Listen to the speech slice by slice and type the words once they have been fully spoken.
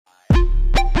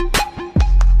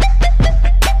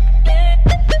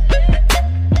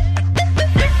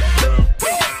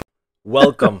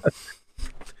Welcome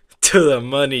to the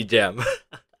Money Jam.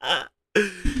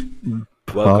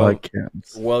 welcome,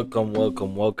 Podcast.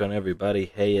 welcome, everybody.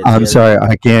 Hey, it's I'm yet. sorry,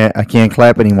 I can't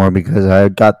clap anymore because I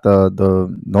got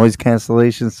the noise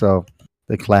cancellation, so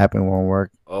the clapping won't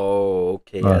work. Oh,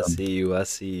 okay. I Um, see you. I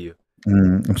see you.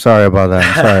 I'm sorry about that.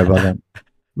 I'm sorry about that.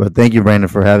 But thank you, Brandon,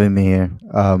 for having me here.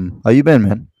 How you been,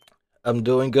 man? I'm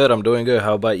doing good. I'm doing good.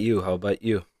 How about you? How about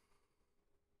you?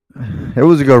 It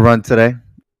was a good run today.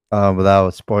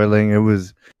 Without spoiling, it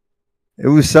was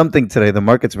something today. The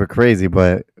markets were crazy,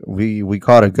 but we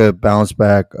caught a good bounce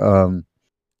back.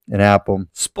 In Apple,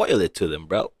 Spoil it to them,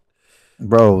 bro.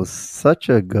 bro, it was such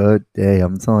a good day.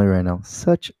 I'm telling you right now,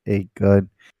 such a good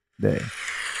day.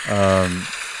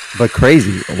 But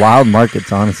crazy, wild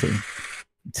markets, honestly.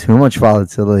 Too much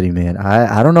volatility, man.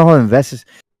 I don't know how investors.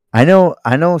 I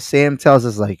know. Sam tells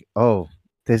us like, oh,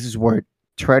 this is where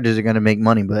traders are gonna make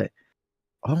money, but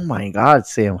oh my God,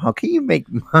 Sam, how can you make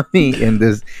money in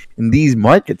these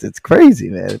markets? It's crazy,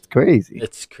 man. It's crazy.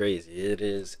 It's crazy. It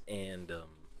is, and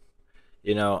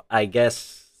I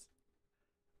guess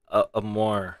a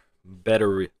more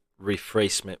better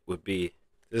rephrasement would be: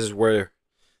 this is where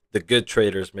the good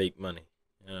traders make money.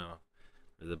 You know,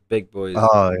 the big boys.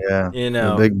 Oh yeah,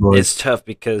 the big It's boys. tough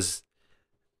because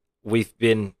we've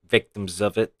been victims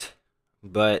of it,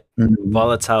 but Mhm.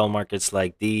 volatile markets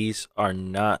like these are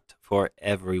not for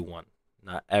everyone.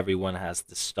 Not everyone has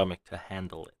the stomach to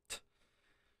handle it.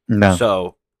 No,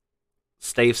 So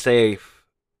stay safe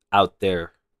out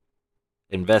there,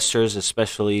 investors,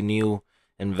 especially new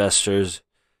investors,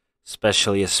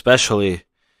 especially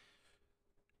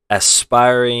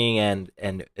aspiring and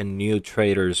new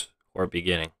traders who are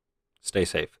beginning. Stay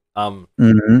safe.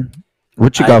 hmm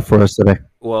What you I got for us today?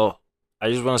 Well, I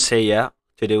just want to say, yeah,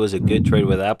 today was a good trade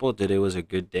with Apple. Today was a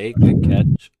good day, good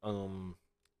catch.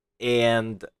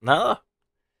 And nah,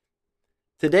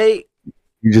 today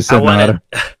You just I said wanted, nada.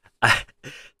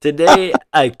 today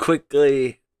I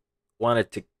quickly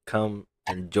wanted to come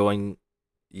and join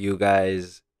you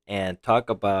guys and talk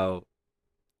about,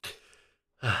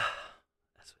 that's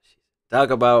what she talk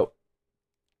about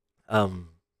um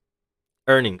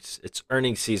earnings. It's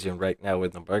earnings season right now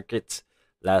in the markets.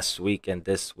 Last week and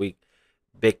this week,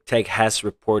 Big Tech has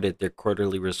reported their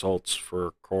quarterly results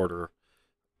for quarter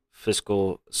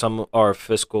fiscal. Some are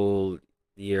fiscal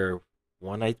year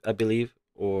one, I believe,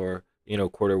 or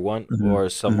quarter one, hmm or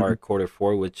some hmm are quarter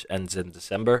four, which ends in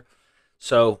December.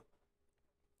 So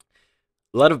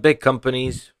a lot of big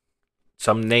companies.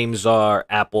 Some names are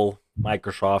Apple,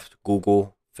 Microsoft,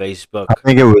 Google, I Facebook.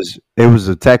 think it was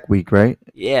a tech week, right?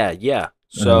 Yeah, yeah.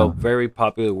 So Uh, very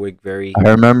popular week, very I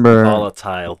remember.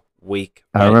 volatile week,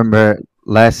 I right? remember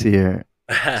last year.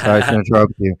 Sorry to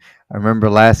interrupt you. I remember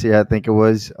last year. I think it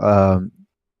was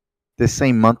this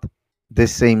same month,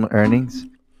 this same earnings.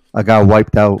 I got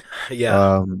wiped out. Yeah,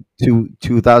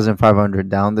 2,500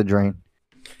 down the drain.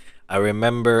 I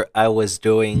remember I was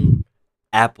doing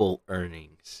Apple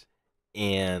earnings,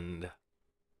 and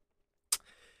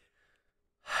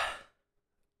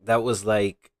that was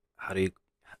like, how do you?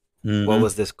 What hmm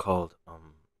was this called?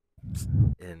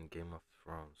 In Game of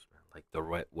Thrones, man, like the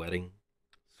Red Wedding,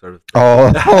 sort of thing.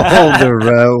 Oh, the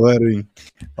red wedding.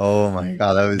 Oh my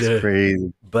God, that was Yeah.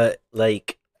 crazy. But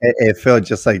like, It felt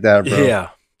just like that, bro. yeah,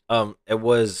 it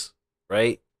was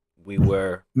right. We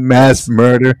were Mass less,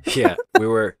 murder. yeah, we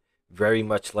were very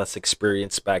much less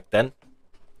experienced back then,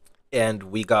 and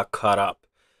we got caught up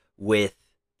with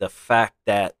the fact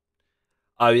that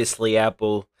obviously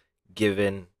Apple,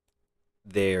 given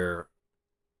their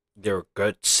their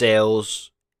good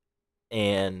sales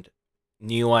and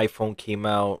new iPhone came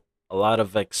out, a lot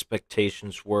of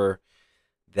expectations were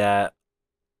that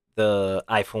the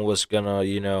iPhone was gonna,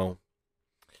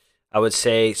 I would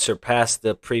say surpass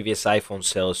the previous iPhone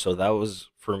sales. So that was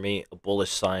for me a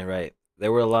bullish sign, right?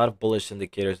 There were a lot of bullish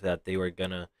indicators that they were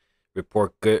gonna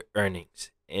report good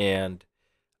earnings. And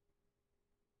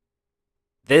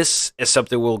this is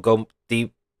something we'll go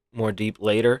more deep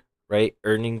later, right?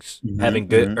 Earnings, having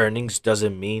good hmm earnings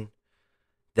doesn't mean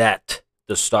that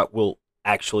the stock will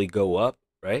actually go up,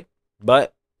 right?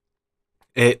 But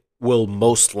it will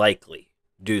most likely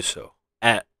do so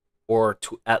at or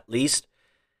to at least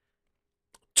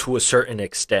to a certain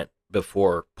extent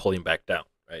before pulling back down,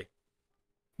 right?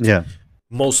 Yeah,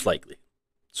 Most likely.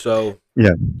 So,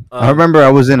 yeah. I um, remember I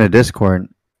was in a Discord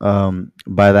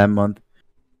by that month.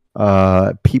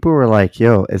 People were like,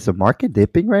 "Yo, is the market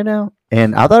dipping right now?"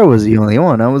 And I thought it was the only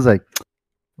one. I was like,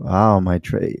 "Wow, my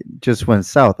trade just went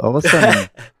south." All of a sudden,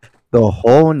 the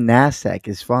whole Nasdaq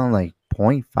is falling like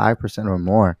 0.5% or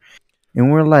more.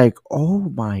 and we're like, "Oh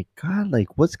my god,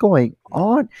 like what's going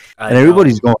on?" I And know.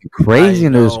 everybody's going I crazy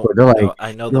in the know, Discord. They're like,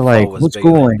 I know the they're fall like, was "What's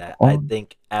bigger than going that. I on?"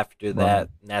 think after Right. that,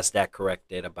 Nasdaq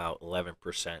corrected about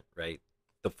 11%, right?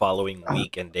 The following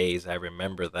week and days, I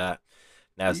remember that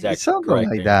Nasdaq Something like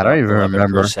correcting that. I don't about even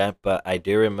remember. 11%, but I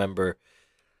do remember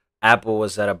Apple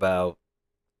was at about,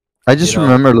 I just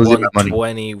remember losing my money.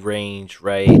 120 range,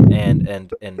 right?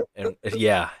 And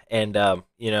yeah, and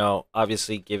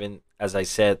obviously given, as I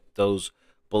said, those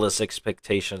bullish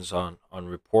expectations on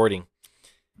reporting,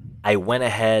 I went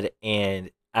ahead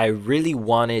and I really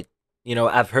wanted,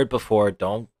 I've heard before,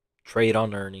 don't trade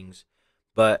on earnings,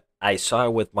 but I saw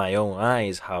with my own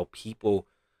eyes how people,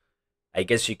 I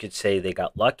guess you could say they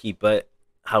got lucky, but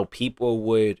how people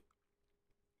would,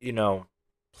 you know,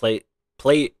 play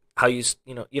play how you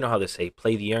know how they say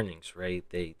play the earnings, right?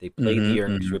 They play Hmm, the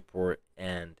earnings hmm. report,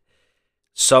 and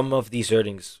some of these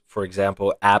earnings, for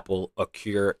example, Apple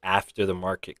occur after the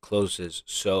market closes.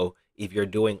 So if you're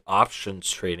doing options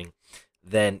trading,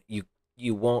 then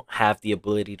you won't have the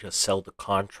ability to sell the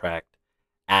contract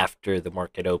after the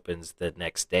market opens the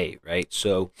next day, right?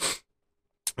 So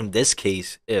in this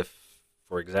case, if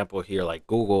for example here like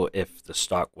Google, if the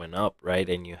stock went up, right,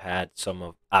 and you had some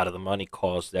of out of the money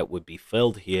calls that would be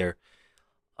filled here,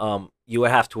 you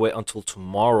would have to wait until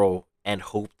tomorrow and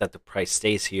hope that the price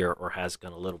stays here or has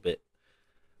gone a little bit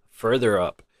further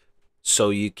up so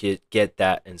you could get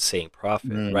that insane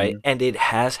profit, right? Hmm. And it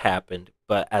has happened,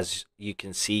 but as you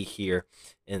can see here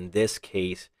in this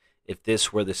case, if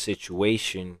this were the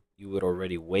situation, you would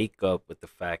already wake up with the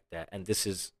fact that, and this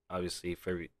is obviously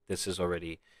this is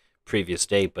already previous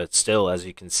day, but still, as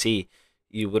you can see,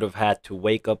 you would have had to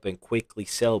wake up and quickly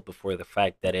sell before the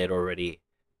fact that it already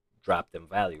dropped in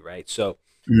value, right? So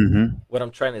Hmm. what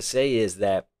I'm trying to say is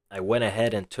that I went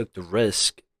ahead and took the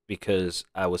risk because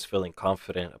I was feeling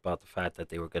confident about the fact that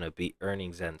they were going to beat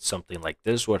earnings and something like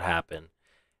this would happen.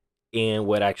 And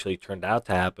what actually turned out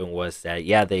to happen was that,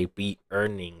 yeah, they beat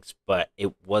earnings, but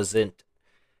it wasn't.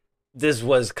 This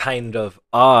was kind of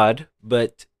odd,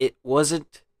 but it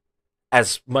wasn't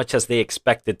as much as they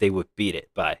expected they would beat it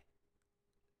by.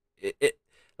 It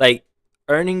like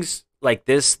earnings like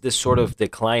this sort of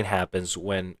decline happens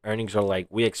when earnings are like,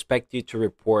 we expect you to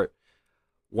report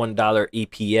 $1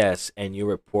 EPS and you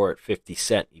report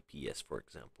 50-cent EPS, for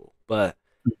example. But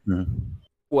Hmm.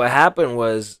 what happened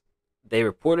was they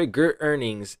reported good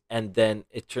earnings, and then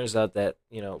it turns out that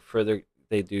further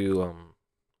they do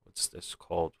what's this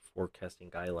called, forecasting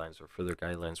guidelines or further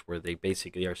guidelines, where they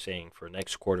basically are saying for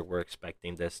next quarter we're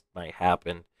expecting this might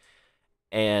happen,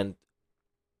 and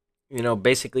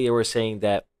basically they were saying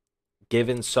that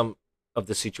given some of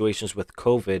the situations with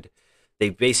COVID, they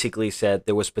basically said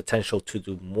there was potential to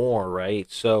do more,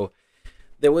 right? So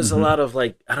there was a Hmm. lot of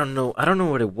like, I don't know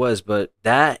what it was, but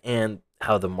that and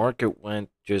how the market went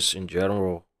just in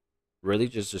general really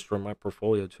just destroyed my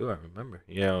portfolio too. I remember,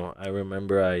 I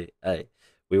remember I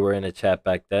we were in a chat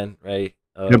back then, right?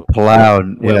 It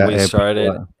plowed. When Yeah, we it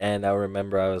started, plowed. and I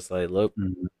remember I was like, look,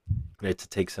 Mhm. I need to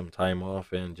take some time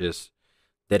off and just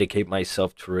dedicate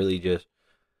myself to really just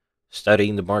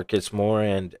studying the markets more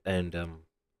and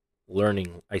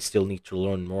learning. I still need to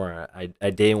learn more. I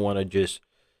didn't want to just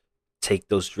take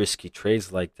those risky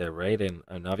trades like that, right?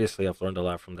 And obviously, I've learned a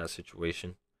lot from that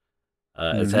situation.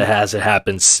 It Mhm. has it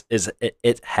happens is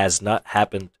it has not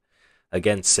happened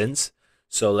again since.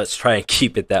 So let's try and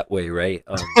keep it that way, right?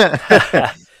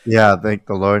 Yeah, thank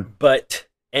the Lord. But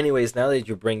anyways, now that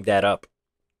you bring that up,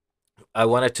 I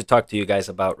wanted to talk to you guys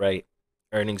about, right,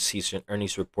 earnings season,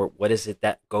 earnings report. What is it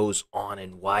that goes on,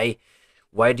 and why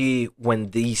do you, when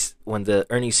the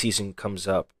earnings season comes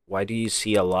up, why do you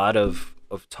see a lot of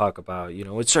talk about,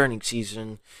 it's earnings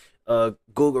season,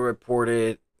 Google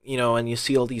reported, and you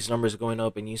see all these numbers going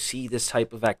up, and you see this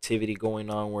type of activity going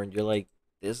on where you're like,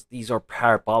 these are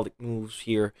parabolic moves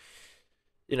here,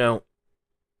 you know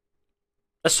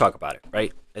let's talk about it,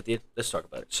 right? At the end, let's talk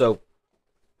about it. So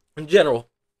in general,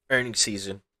 earnings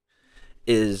season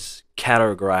is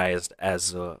categorized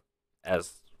as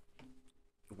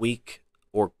week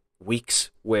or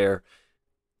weeks where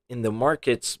in the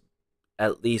markets,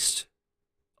 at least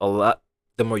a lot,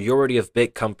 the majority of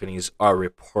big companies are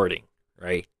reporting,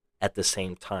 right, at the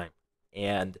same time.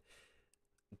 And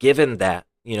given that,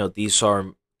 these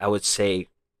are, I would say,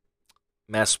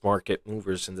 mass market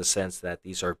movers in the sense that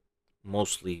these are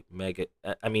mostly mega,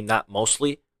 I mean, not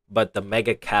mostly, but the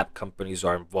mega cap companies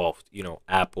are involved,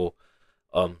 Apple,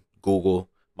 Google,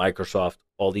 Microsoft,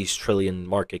 all these trillion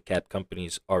market cap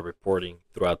companies are reporting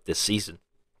throughout this season.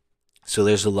 So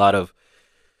there's a lot of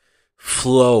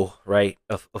flow, right,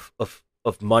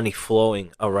 of money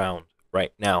flowing around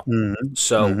right now. Mhm.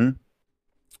 So Mhm.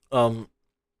 um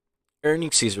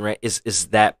earnings season, right, is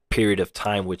that period of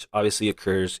time which obviously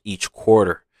occurs each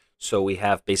quarter. So we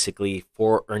have basically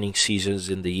four earnings seasons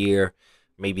in the year,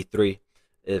 maybe three,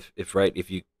 if right,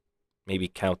 if you maybe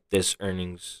count this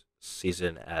earnings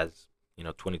season as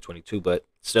 2022, but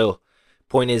still,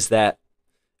 point is that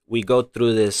we go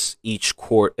through this each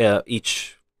quarter,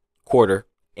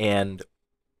 and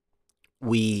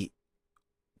we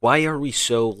why are we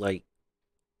so like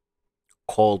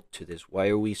called to this? Why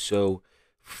are we so,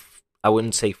 I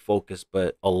wouldn't say focused,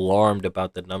 but alarmed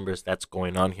about the numbers that's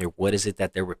going on here? What is it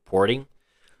that they're reporting?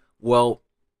 Well,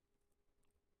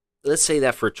 let's say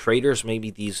that for traders,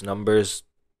 maybe these numbers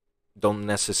don't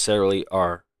necessarily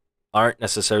aren't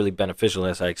necessarily beneficial,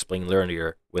 as I explained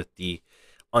earlier, with the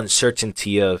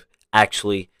uncertainty of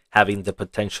actually having the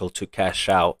potential to cash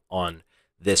out on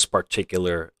this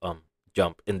particular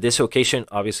jump. In this occasion,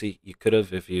 obviously, you could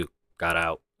have if you got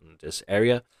out in this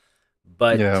area,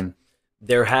 but Yeah.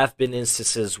 there have been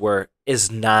instances where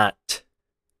is not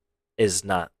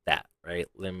that right.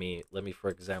 Let me for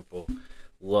example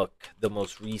look the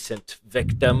most recent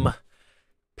victim,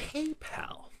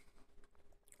 PayPal,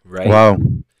 right? Wow.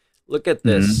 Look at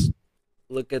this. Mhm.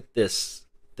 Look at this.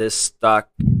 This stock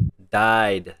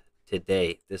died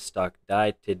today. This stock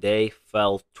died today,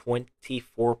 fell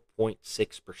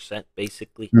 24.6%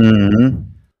 basically.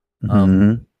 Mhm. Um,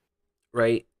 Mhm.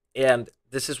 right? And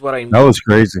this is what I That mean. was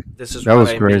crazy. This is That what was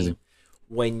I crazy. mean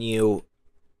when you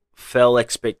fail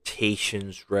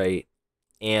expectations, right?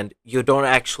 And you don't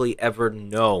actually ever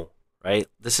know, right?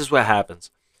 This is what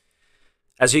happens.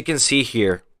 As you can see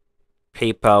here,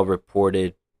 PayPal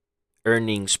reported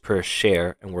earnings per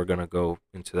share, and we're gonna go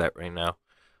into that right now,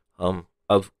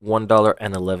 of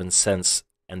 $1.11,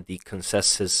 and the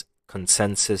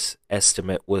consensus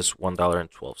estimate was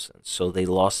 $1.12. So they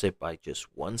lost it by just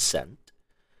 1 cent,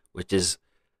 which is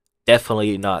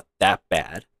definitely not that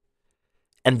bad.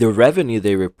 And the revenue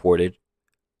they reported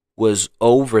was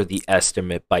over the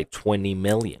estimate by 20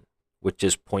 million, which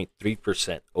is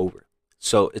 0.3% over.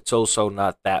 So it's also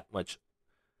not that much,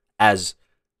 as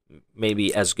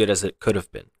maybe as good as it could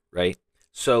have been, right?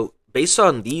 So based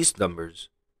on these numbers,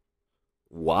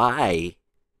 why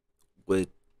would,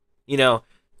 you know,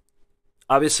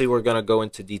 obviously we're going to go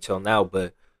into detail now,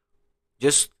 but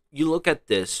just you look at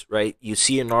this, right? You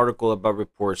see an article about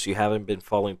reports. You haven't been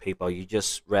following PayPal. You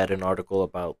just read an article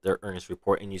about their earnings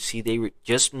report, and you see they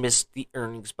just missed the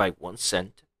earnings by 1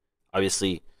 cent.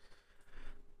 Obviously,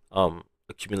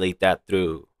 accumulate that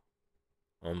through,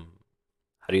 how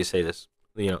do you say this?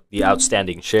 The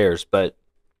outstanding shares, but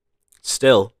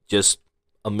still, just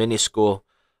a minuscule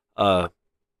uh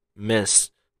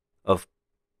miss of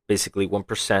basically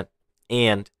 1%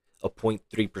 and a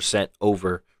 0.3%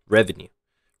 over revenue,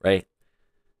 right?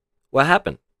 What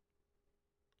happened?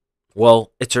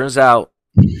 Well, it turns out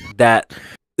that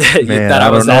you Man, thought I I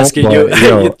don't was know, asking you. but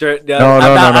yo, No, no, I'm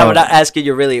no, no, not. I'm no. not asking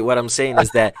you really. What I'm saying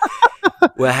is that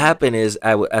what happened is,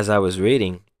 as I was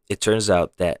reading, it turns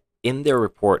out that in their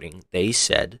reporting, they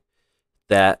said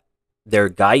that their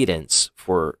guidance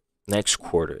for next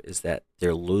quarter is that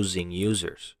they're losing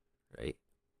users, right?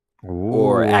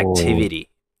 Or Ooh, activity.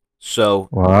 So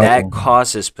that wow.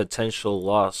 causes potential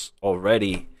loss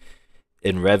already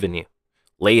in revenue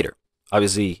later.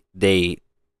 Obviously, they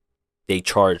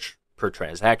charge per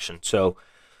transaction. So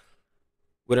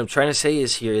what I'm trying to say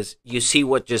is here is you see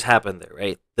what just happened there,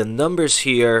 right? The numbers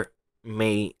here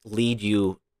may lead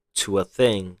you to a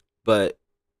thing, but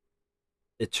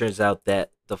it turns out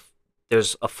that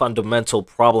there's a fundamental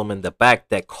problem in the back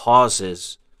that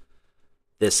causes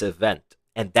this event,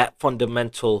 and that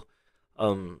fundamental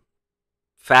um,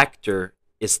 factor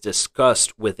is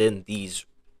discussed within these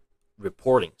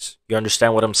reportings. You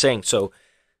understand what I'm saying? So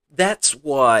that's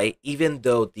why, even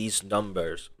though these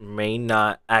numbers may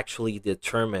not actually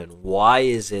determine why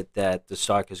is it that the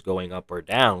stock is going up or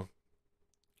down,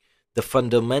 the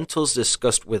fundamentals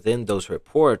discussed within those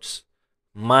reports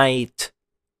might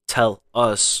tell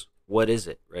us what is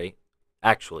it, right?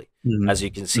 Actually, as you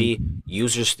Mhm. can see, Mhm.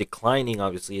 users declining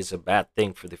obviously is a bad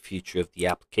thing for the future of the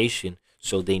application.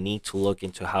 So they need to look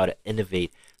into how to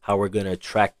innovate, how we're going to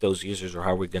attract those users, or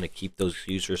how we're going to keep those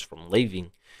users from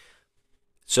leaving.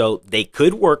 So they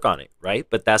could work on it, right?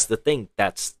 But that's the thing.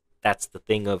 That's the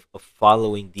thing of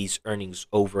following these earnings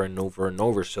over and over and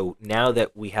over. So now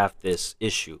that we have this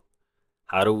issue,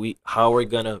 how are we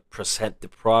gonna present the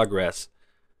progress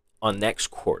on next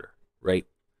quarter, right?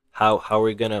 How are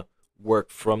we gonna work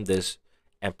from this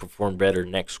and perform better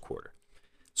next quarter?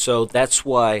 So that's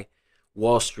why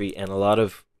Wall Street and a lot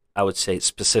of, I would say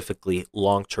specifically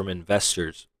long term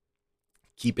investors,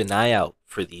 keep an eye out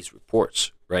for these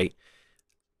reports, right?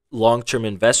 long-term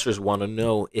investors want to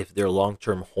know if their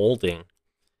long-term holding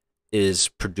is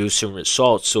producing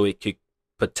results, so it could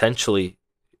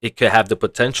have the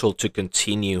potential to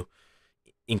continue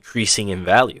increasing in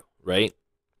value, right?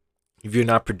 If you're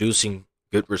not producing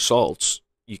good results,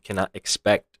 you cannot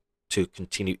expect to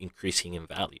continue increasing in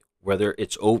value. Whether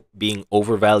it's being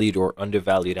overvalued or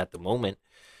undervalued at the moment,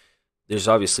 there's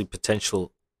obviously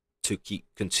potential to keep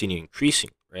continue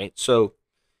increasing, right? So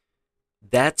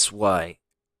that's why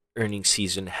earning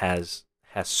season has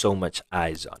so much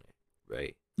eyes on it,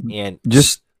 right? And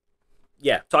Just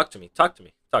yeah, talk to me, talk to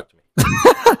me, talk to me.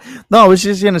 no, I was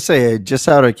just gonna say, just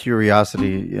out of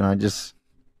curiosity, I just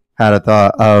had a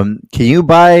thought. Can you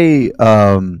buy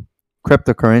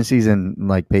cryptocurrencies in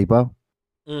like PayPal?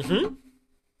 Mm-hmm.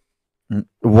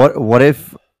 What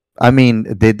if? I mean,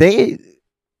 did they?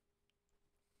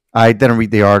 I didn't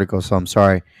read the article, so I'm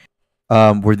sorry.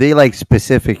 Were they like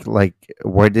specific? Like,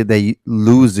 where did they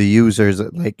lose the users?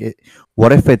 Like,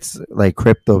 what if it's like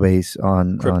crypto based Crypto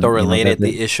on that? related,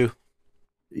 the issue.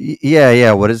 Yeah,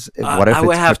 yeah. What I if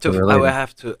would it's have crypto to.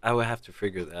 related? I would have to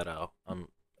figure that out.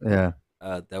 Yeah,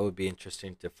 That would be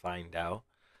interesting to find out.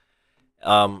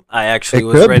 I actually it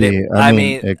was could reading. be. I I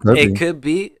mean, mean, it could it be. could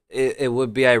be. It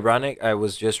would be ironic. I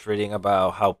was just reading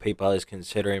about how PayPal is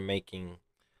considering making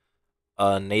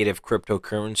a native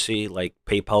cryptocurrency like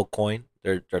PayPal coin.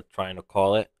 They're trying to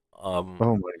call it.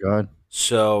 Oh my god.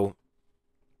 So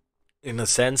in a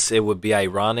sense, it would be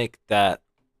ironic that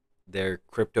their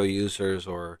crypto users,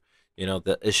 or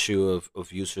the issue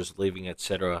of users leaving,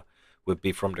 etc., would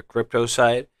be from the crypto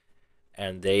side,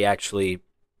 and they actually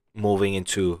moving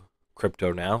into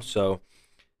crypto now. So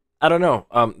I don't know.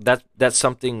 That's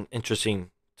something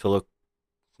interesting to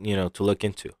look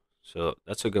into. So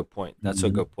that's a good point. That's a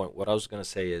Mhm. good point. What I was gonna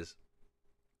say is,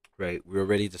 right, we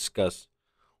already discussed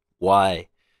why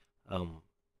um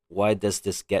why does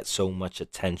this get so much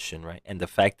attention, right? And the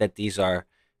fact that these are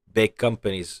big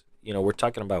companies. We're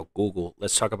talking about Google.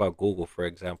 Let's talk about Google, for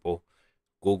example.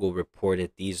 Google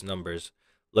reported these numbers.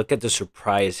 Look at the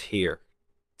surprise here.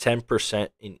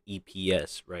 10% in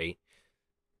EPS, right?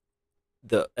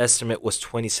 The estimate was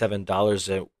 $27.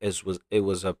 It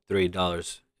was up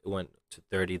 $3. It went to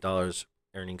 $30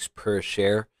 earnings per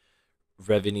share.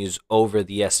 Revenues over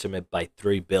the estimate by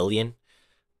 3 billion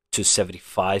to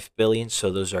 75 billion.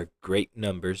 So those are great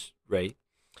numbers, right?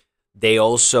 They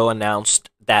also announced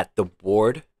that the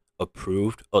board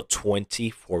approved a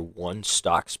 20-for-1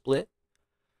 stock split.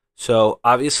 So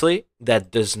obviously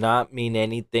that does not mean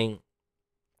anything,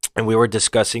 and we were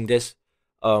discussing this.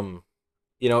 Um,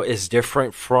 is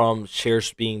different from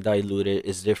shares being diluted.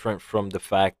 Is different from the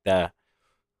fact that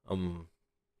um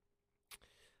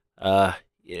uh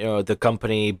the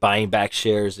company buying back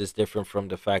shares is different from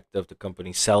the fact of the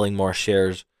company selling more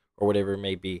shares, or whatever it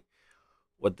may be.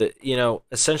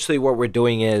 Essentially what we're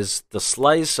doing is the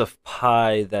slice of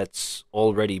pie that's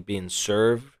already been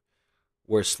served,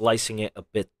 we're slicing it a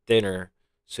bit thinner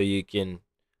so you can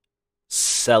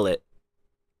sell it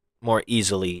more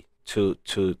easily to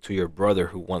your brother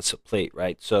who wants a plate,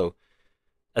 right? So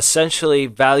essentially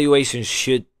valuations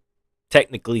should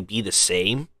technically be the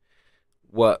same.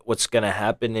 What's going to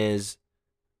happen is,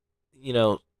 you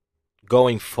know,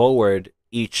 going forward,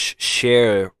 each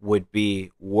share would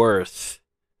be worth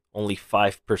only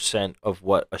 5% of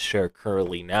what a share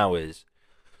currently now is.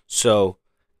 So,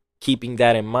 keeping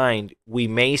that in mind, we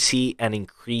may see an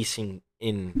increasing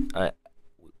in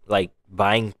like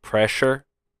buying pressure.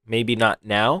 Maybe not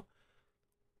now.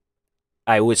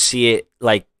 I would see it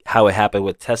like how it happened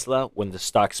with Tesla when the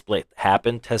stock split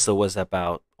happened. Tesla was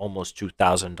about almost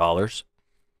 $2,000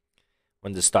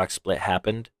 when the stock split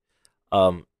happened.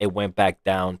 It went back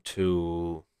down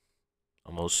to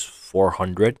almost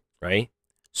 400, right?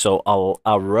 So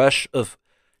a rush of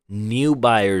new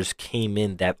buyers came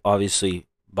in that obviously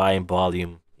buying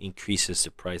volume increases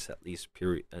the price, at least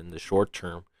period in the short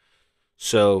term.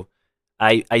 So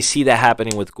I see that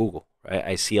happening with Google, right?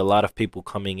 I see a lot of people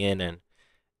coming in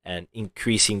and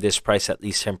increasing this price at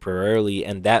least temporarily,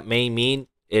 and that may mean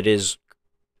it is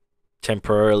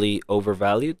temporarily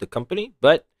overvalued, the company,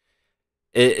 but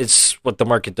it's what the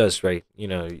market does, right?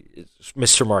 It's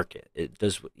Mr. Market.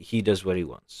 He does what he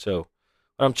wants. So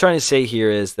what I'm trying to say here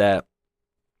is that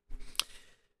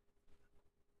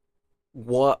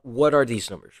what are these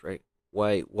numbers, right?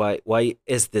 Why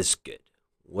is this good?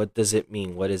 What does it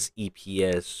mean? What is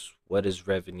EPS? What is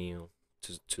revenue?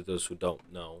 To those who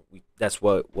don't know, that's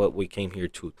what we came here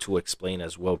to explain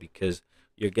as well, because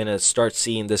you're gonna start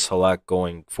seeing this a lot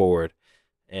going forward,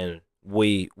 and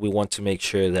we want to make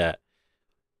sure that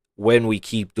when we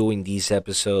keep doing these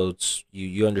episodes,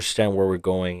 you understand where we're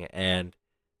going, and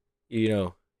you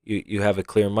know you have a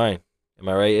clear mind. Am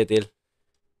I right, Etiel?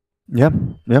 Yeah,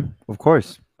 yeah, of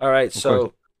course, All right, of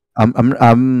course. so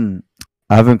I'm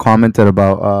I haven't commented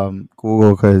about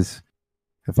Google because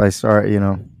if I start,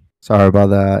 sorry about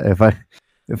that.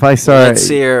 If I start, let's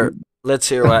hear let's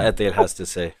hear what Etiel has to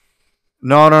say.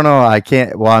 no, no, no, I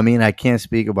can't. Well, I mean, I can't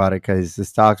speak about it because the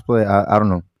stock split. I don't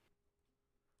know.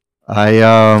 I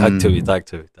Talk to me, talk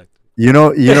to me, talk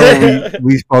to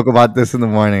we spoke about this in the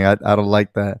morning. I don't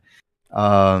like that.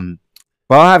 Um,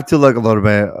 but I'll have to look a little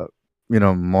bit,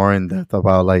 more in depth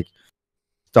about like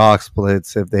stock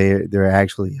splits if they're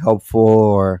actually helpful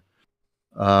or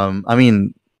I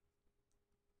mean,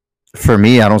 for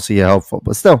me, I don't see it helpful,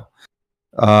 but still,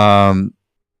 um,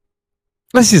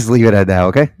 let's just leave it at that.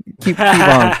 Okay, keep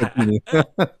on continue.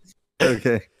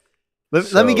 Okay,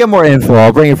 let me So, get more info.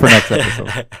 I'll bring it for next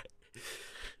episode.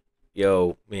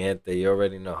 yo, mi gente, you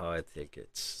already know how I take it.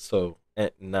 So,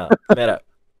 nada, mira,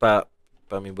 pa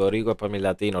mi boricua, pa mi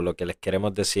latino, lo que les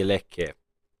queremos decir es que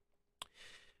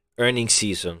earning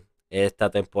season es esta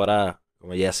temporada,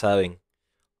 como ya saben,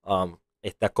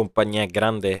 estas compañías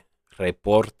grandes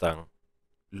reportan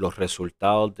los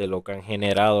resultados de lo que han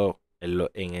generado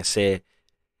en ese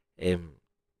em,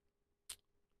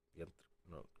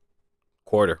 no,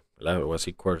 quarter, ¿verdad? Voy a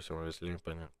decir quarter, se me va a decir en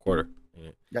español, quarter.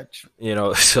 Gotcha.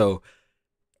 So,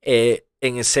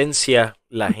 en esencia,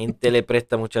 la gente le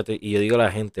presta mucha atención, y yo digo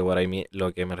la gente,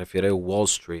 lo que me refiero es Wall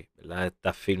Street, ¿verdad?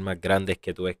 Estas firmas grandes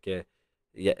que tú ves que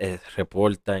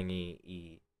reportan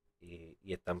y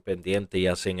están pendientes y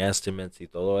hacen estimates y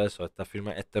todo eso, estas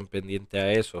firmas están pendientes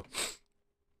a eso,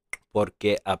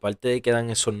 porque aparte de que dan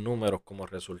esos números como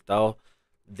resultado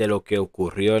de lo que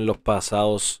ocurrió en los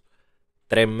pasados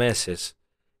 3 meses,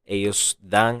 ellos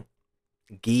dan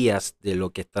guías de lo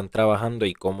que están trabajando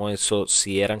y cómo eso,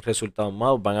 si eran resultados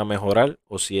malos, van a mejorar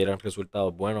o si eran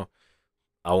resultados buenos,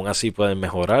 aún así pueden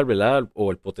mejorar, ¿verdad?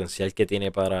 O el potencial que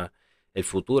tiene para el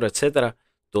futuro, etcétera.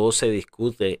 Todo se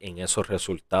discute en esos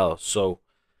resultados. So,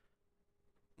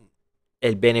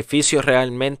 el beneficio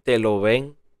realmente lo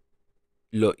ven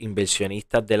los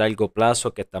inversionistas de largo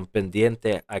plazo que están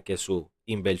pendientes a que sus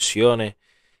inversiones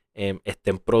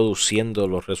estén produciendo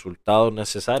los resultados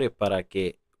necesarios para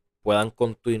que puedan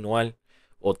continuar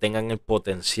o tengan el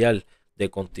potencial de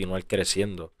continuar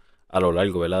creciendo a lo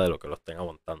largo, ¿verdad? De lo que lo estén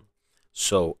aguantando.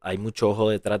 So, hay mucho ojo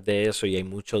detrás de eso y hay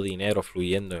mucho dinero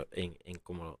fluyendo en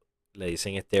como le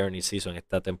dicen este earning season,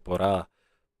 esta temporada,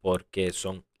 porque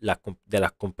son de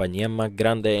las compañías más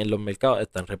grandes en los mercados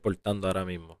están reportando ahora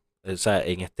mismo, o sea,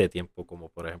 en este tiempo, como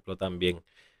por ejemplo también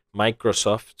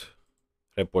Microsoft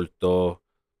reportó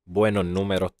buenos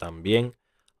números también.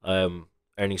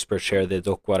 Earnings per share de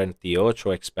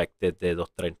 2.48, expected de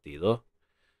 2.32.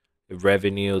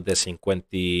 Revenue de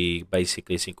 50,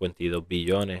 basically 52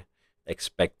 billones,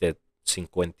 expected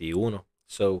 51.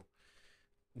 So,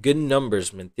 good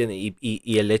numbers, ¿me entiendes?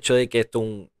 Y el hecho de que esto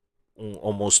un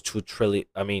almost 2 trillion,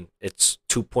 I mean, it's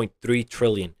 2.3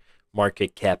 trillion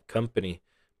market cap company,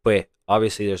 pues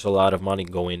obviously there's a lot of money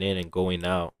going in and going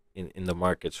out in the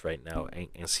markets right now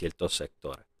en ciertos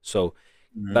sectores. So,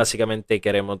 Mhm. básicamente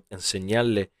queremos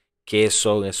enseñarle qué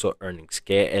son esos earnings,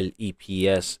 qué es el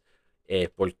EPS,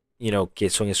 qué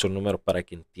son esos números para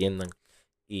que entiendan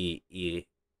y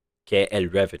qué es el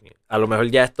revenue. A lo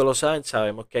mejor ya esto lo saben,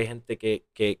 sabemos que hay gente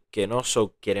que no,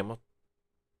 so queremos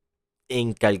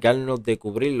encargarnos de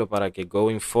cubrirlo para que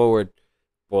going forward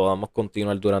podamos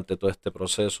continuar durante todo este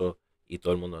proceso y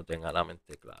todo el mundo tenga la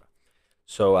mente clara.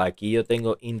 So, aquí yo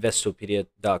tengo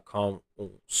investopedia.com,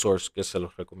 un source que se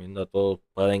los recomiendo a todos.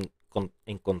 Pueden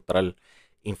encontrar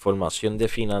información de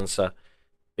finanzas,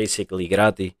 basically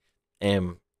gratis,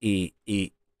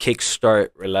 y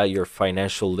kickstart, ¿verdad? Your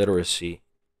financial literacy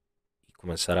y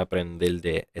comenzar a aprender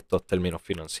de estos términos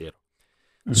financieros.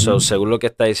 So, Mhm. según lo que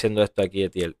está diciendo esto aquí,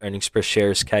 el earnings per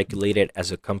share is calculated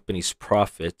as a company's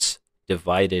profits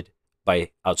divided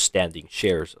by outstanding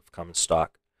shares of common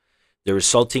stock. The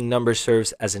resulting number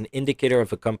serves as an indicator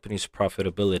of a company's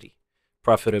profitability.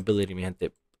 Profitability, mi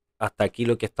gente. Hasta aquí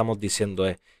lo que estamos diciendo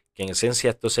es que en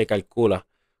esencia esto se calcula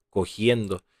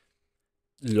cogiendo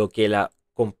lo que la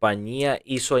compañía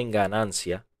hizo en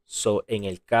ganancia. So, en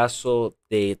el caso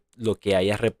de lo que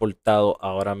haya reportado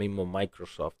ahora mismo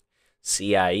Microsoft,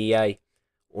 si ahí hay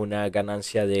una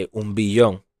ganancia de 1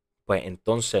 billón, pues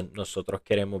entonces nosotros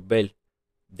queremos ver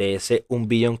de ese 1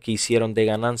 billón que hicieron de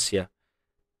ganancia,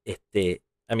 I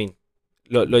mean,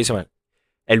 lo hice mal.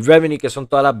 El revenue, que son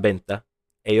todas las ventas,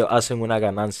 ellos hacen una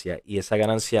ganancia y esa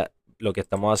ganancia lo que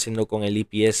estamos haciendo con el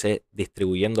EPS es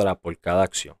distribuyéndola por cada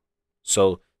acción.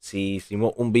 So, si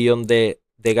hicimos 1 billón de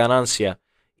ganancia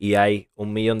y hay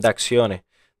 1 millón de acciones,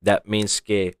 that means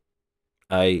que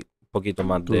hay un poquito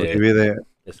más Tú de... divides, tú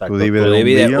Exacto, tú divides un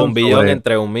divides billón un billón sobre.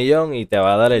 entre un millón y te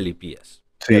va a dar el EPS.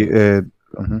 Sí, ¿Entiendes?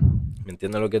 ujú. ¿Me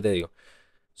entiendes lo que te digo?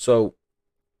 So,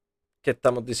 ¿qué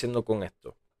estamos diciendo con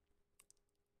esto?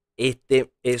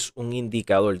 Este es un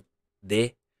indicador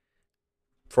de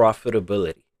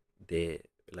profitability, de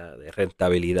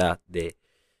rentabilidad, del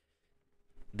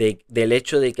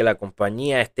hecho de que la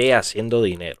compañía esté haciendo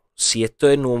dinero. Si esto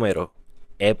es número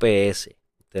EPS,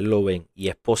 ustedes lo ven y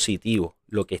es positivo,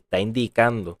 lo que está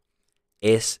indicando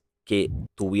es que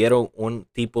tuvieron un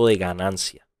tipo de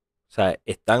ganancia. O sea,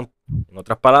 están, en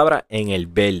otras palabras, en el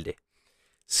verde.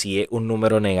 Si es un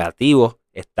número negativo,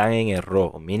 están en el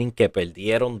rojo. Miren que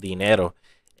perdieron dinero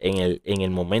en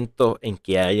el momento en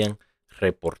que hayan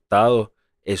reportado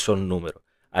esos números.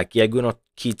 Aquí hay algunos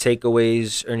key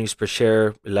takeaways, earnings per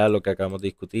share, ¿verdad? Lo que acabamos de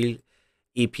discutir.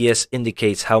 EPS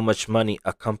indicates how much money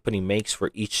a company makes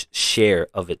for each share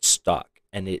of its stock,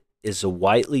 and it is a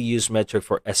widely used metric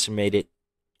for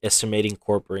estimating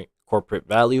corporate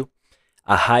value.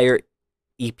 A higher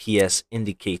EPS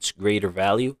indicates greater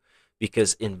value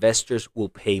because investors will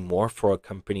pay more for a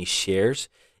company's shares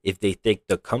if they think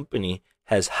the company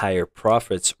has higher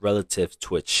profits relative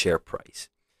to its share price.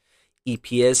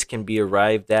 EPS can be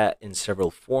arrived at in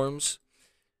several forms.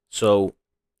 So,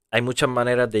 hay muchas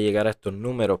maneras de llegar a estos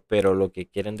números, pero lo que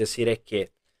quieren decir es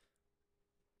que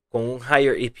con un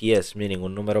higher EPS, meaning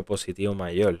un número positivo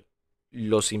mayor,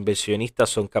 los inversionistas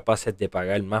son capaces de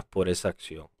pagar más por esa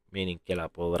acción, meaning que la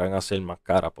podrán hacer más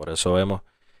cara. Por eso vemos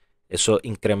esos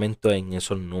incrementos en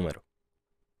esos números.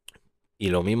 Y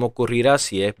lo mismo ocurrirá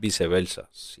si es viceversa.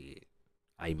 Si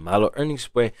hay malos earnings,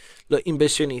 pues los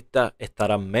inversionistas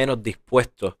estarán menos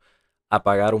dispuestos a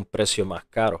pagar un precio más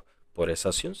caro por esa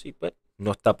acción si pues,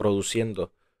 no está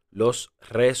produciendo los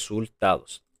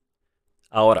resultados.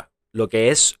 Ahora, lo que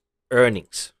es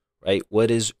earnings, right? What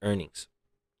is earnings?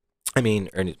 I mean,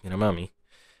 earnings, mira mami.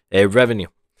 Revenue.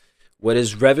 What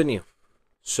is revenue?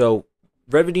 So,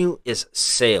 revenue is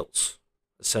sales,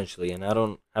 essentially, and I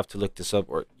don't have to look this up,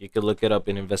 or you can look it up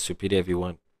in Investopedia if you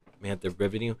want. The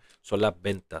revenue son las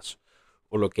ventas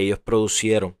o lo que ellos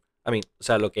producieron. O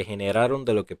sea, lo que generaron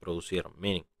de lo que producieron.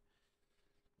 Meaning,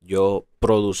 yo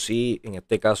producí, en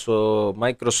este caso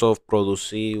Microsoft,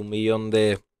 producí 1 millón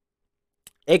de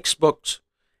Xbox.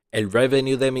 El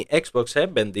revenue de mi Xbox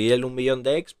es vendí el 1 millón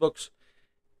de Xbox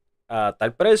a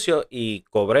tal precio y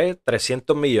cobré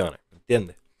 300 millones.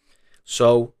 ¿Entiendes?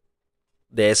 So,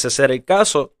 de ese ser el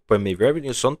caso, pues mis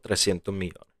revenues son 300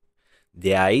 millones.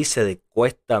 De ahí se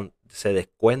descuenta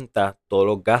todos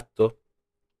los gastos,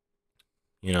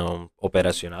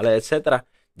 operacionales, etcétera.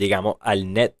 Llegamos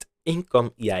al net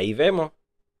income y ahí vemos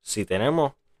si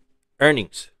tenemos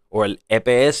earnings o el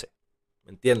EPS.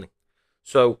 ¿Me entienden?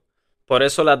 So, por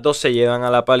eso las dos se llevan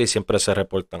a la par y siempre se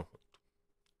reportan juntos.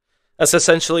 That's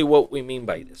essentially what we mean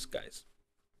by this, guys.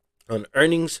 On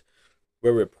earnings,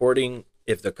 we're reporting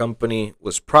if the company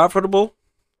was profitable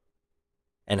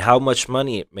and how much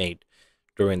money it made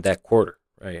during that quarter,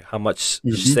 right? How much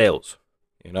sales,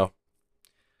 you know?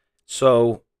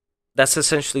 So that's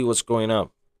essentially what's going on.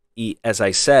 As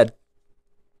I said,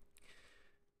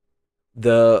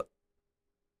 the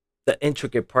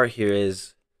intricate part here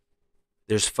is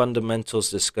there's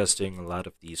fundamentals discussed during a lot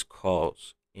of these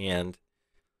calls, and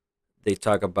they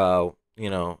talk about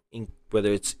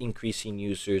whether it's increasing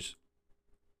users,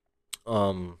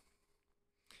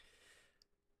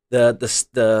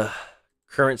 the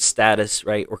current status,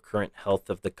 right, or current health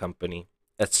of the company,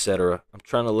 etc. I'm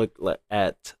trying to look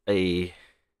at a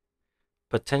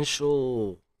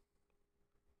potential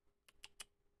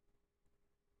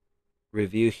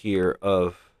review here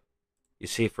of, you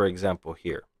see, for example,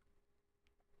 here.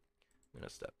 I'm going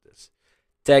to stop this.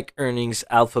 Tech earnings,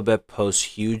 Alphabet posts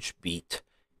huge beat.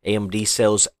 AMD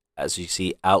sales, as you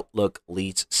see, Outlook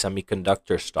leads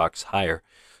semiconductor stocks higher.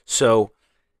 So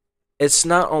it's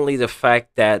not only the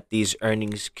fact that these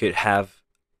earnings could have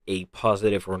a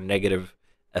positive or negative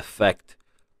effect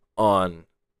on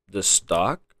the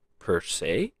stock per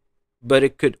se, but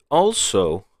it could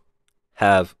also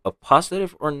have a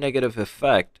positive or negative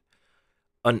effect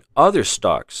on other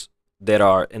stocks that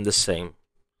are in the same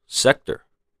sector.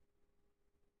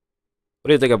 What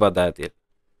do you think about that, dude?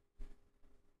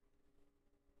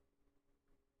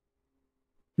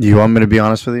 Do you want me to be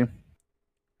honest with you?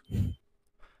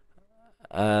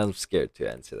 I'm scared to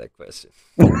answer that question.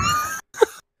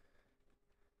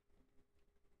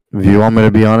 If you want me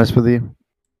to be honest with you,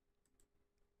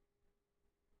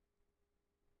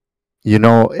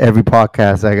 every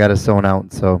podcast I got to zone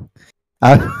out. So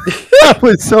I, I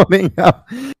was zoning out.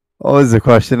 What was the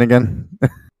question again?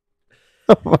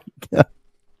 Oh my God.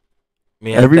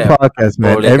 Mi Every gente, podcast,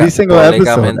 man. Every single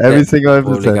episode. Every single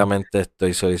episode. públicamente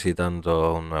estoy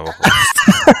solicitando un nuevo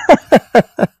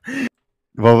host.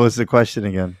 What was the question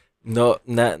again? No,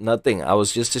 nothing. I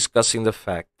was just discussing the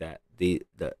fact that the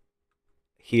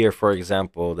here, for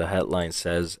example, the headline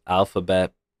says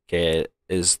Alphabet, que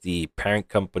is the parent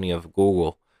company of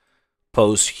Google,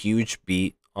 posts huge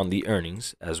beat on the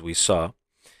earnings, as we saw.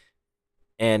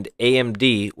 And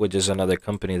AMD, which is another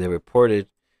company that reported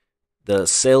the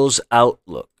sales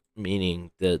outlook,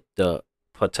 meaning the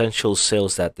potential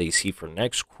sales that they see for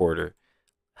next quarter,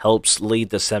 helps lead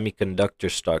the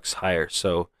semiconductor stocks higher.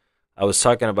 So I was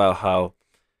talking about how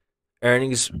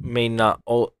earnings may not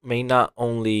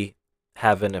only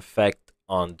have an effect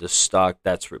on the stock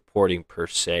that's reporting per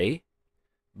se,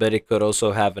 but it could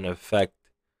also have an effect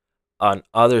on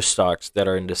other stocks that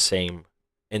are in the same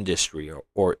industry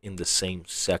or in the same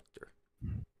sector.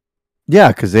 Yeah,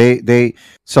 because they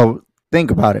so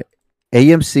think about it.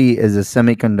 AMC is a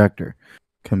semiconductor.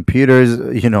 Computers,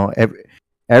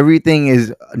 everything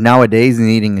is nowadays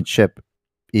needing a chip.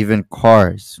 Even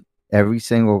cars, every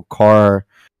single car,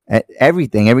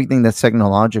 everything that's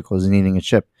technological is needing a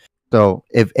chip. So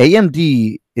if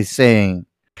AMD is saying,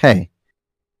 "Hey,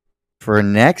 for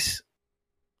next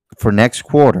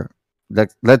quarter,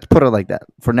 let's put it like that.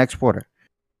 For next quarter,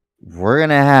 we're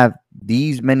gonna have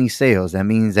these many sales. That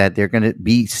means that they're gonna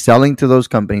be selling to those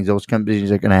companies. Those companies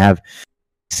are gonna have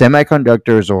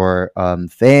semiconductors or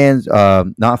fans,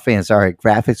 not fans, sorry,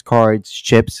 graphics cards,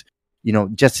 chips,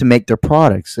 just to make their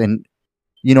products. And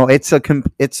it's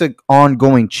a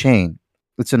ongoing chain.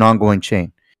 It's an ongoing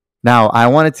chain. Now, I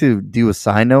wanted to do a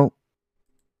side note.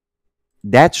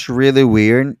 That's really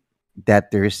weird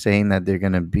that they're saying that they're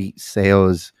gonna beat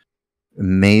sales.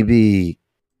 Maybe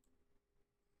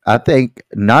I think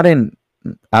not in.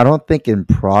 I don't think in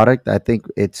product. I think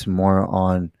it's more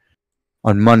on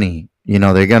money.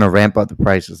 They're gonna ramp up the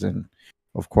prices, and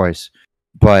of course,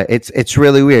 but it's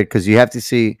really weird because you have to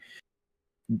see.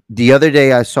 The other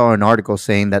day, I saw an article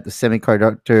saying that the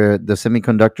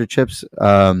semiconductor chips,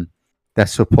 that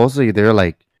supposedly they're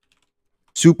like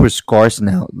super scarce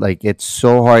now. Like it's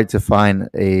so hard to find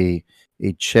a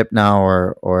chip now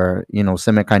or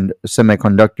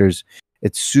semiconductors.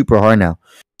 It's super hard now.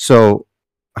 So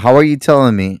how are you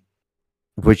telling me?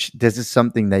 Which this is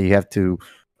something that you have to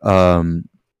um,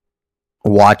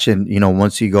 watch, and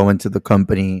once you go into the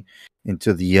company,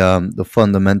 into the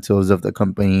fundamentals of the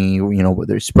company, what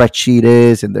their spreadsheet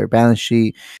is and their balance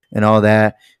sheet and all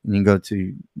that, and you go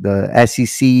to the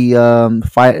SEC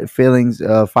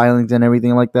filings and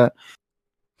everything like that.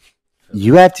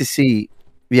 You have to see.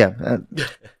 Yeah,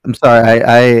 I'm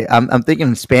sorry. I'm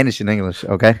thinking Spanish and English.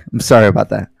 Okay, I'm sorry about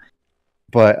that.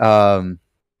 But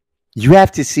you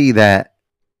have to see that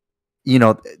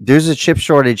there's a chip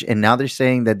shortage, and now they're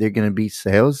saying that they're going to beat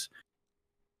sales.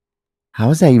 How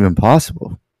is that even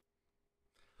possible?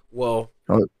 Well,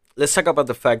 Oh, let's talk about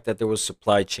the fact that there was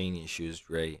supply chain issues,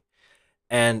 right?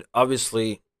 And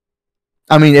obviously,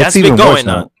 I mean, it's that's been even worse going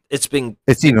on. now. It's been.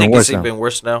 It's You even think it's worse now. even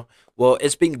worse now? Well,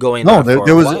 it's been going No, on there, for a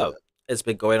there was. while. It's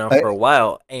been going on I, for a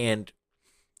while, and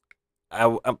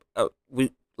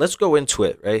we let's go into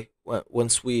it, right?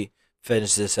 Once we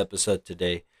finish this episode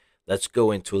today, let's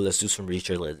go into it. Let's do some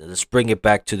research. Let's bring it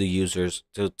back to the users,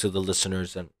 to the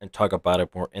listeners, and talk about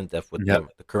it more in depth with yep. them.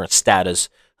 The current status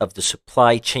of the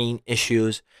supply chain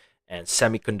issues and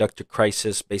semiconductor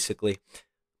crisis, basically.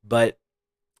 But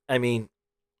I mean,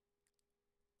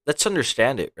 let's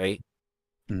understand it, right?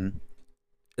 Mhm.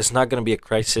 It's not going to be a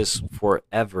crisis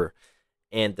forever,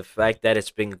 and the fact that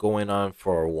it's been going on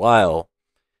for a while,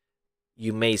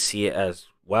 you may see it as,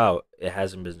 wow, it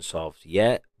hasn't been solved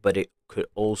yet, but it could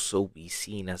also be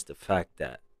seen as the fact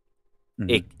that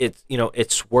Mhm.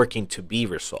 it's working to be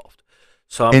resolved.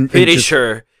 So I'm And pretty just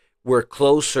sure we're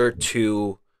closer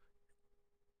to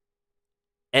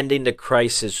ending the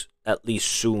crisis at least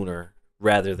sooner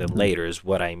rather than mhm. later is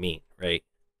what I mean, right?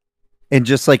 and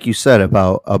just like you said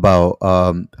about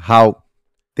how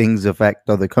things affect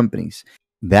other companies,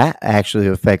 that actually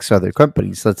affects other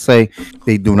companies. Let's say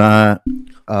they do not.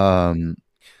 Um,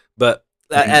 But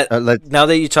let's. now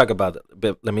that you talk about it,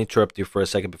 but let me interrupt you for a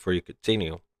second before you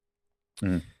continue.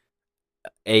 Mm.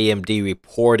 AMD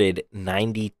reported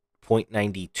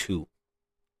 90.92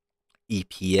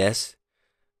 EPS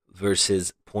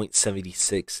versus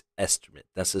 0.76 estimate.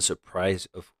 That's a surprise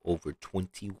of over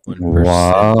 21%.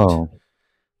 Wow.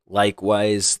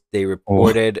 Likewise, they Oh,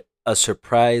 reported a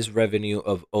surprise revenue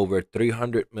of over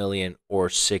 300 million or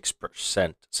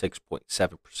 6%,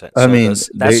 6.7%. I So mean,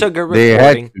 that's they a good they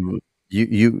had reporting. to.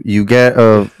 You get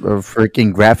a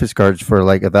freaking graphics cards for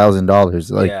like $1,000.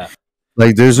 Like Yeah.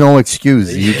 Like, there's no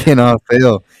excuse. You Yeah. cannot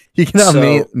fail. You cannot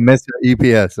So miss your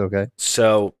EPS. Okay.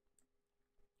 so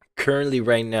currently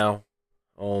right now,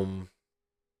 um,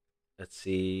 let's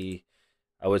see.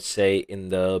 I would say in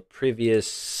the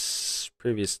previous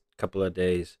couple of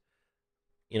days,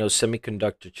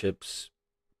 semiconductor chips,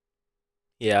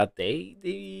 yeah,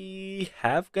 they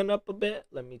have gone up a bit.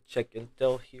 Let me check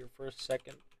Intel here for a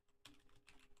second.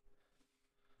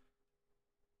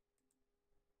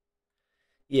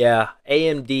 Yeah,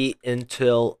 AMD,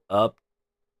 Intel up,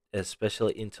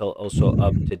 especially Intel also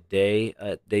up today.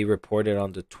 They reported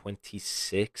on the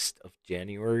 26th of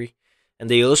January, and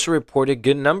they also reported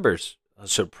good numbers. A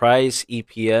surprise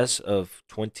EPS of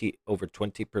 20 over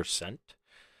 20%.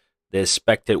 The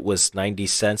expected was 90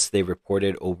 cents. They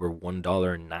reported over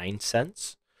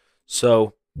 $1.09.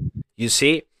 So you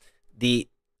see, the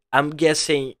I'm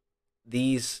guessing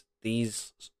these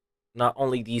not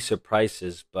only these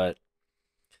surprises, but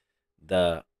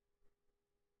the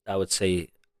I would say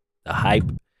the hype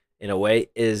in a way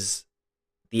is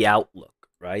the outlook,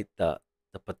 right? The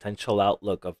potential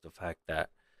outlook of the fact that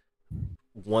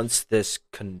once this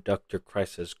conductor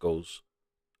crisis goes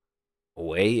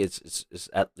away, it's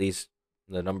at least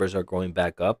the numbers are going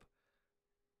back up.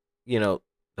 You know,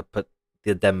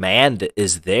 the demand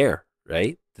is there,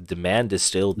 right? The demand is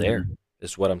still there. Mhm.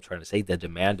 Is what I'm trying to say. The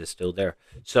demand is still there.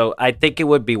 So I think it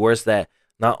would be worse that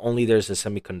not only there's a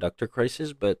semiconductor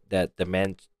crisis, but that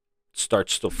demand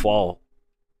starts to fall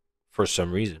for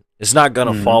some reason. It's not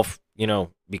gonna fall,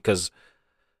 Mhm. because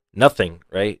nothing,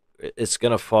 right? It's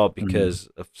gonna fall Mhm. because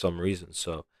of some reason.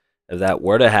 So if that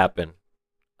were to happen,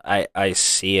 I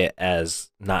see it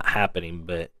as not happening.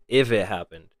 But if it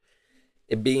happened,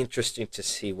 it'd be interesting to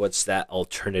see what's that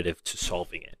alternative to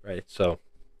solving it, right? So,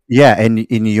 Yeah, and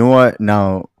you know what?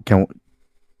 Now, can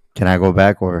I go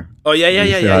back, or oh yeah, yeah, you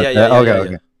yeah, still yeah, have yeah, yeah, that? yeah, Okay, yeah,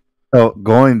 okay. yeah, So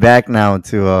going back now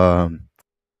to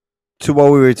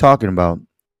what we were talking about,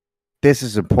 this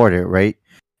is important, right?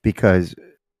 Because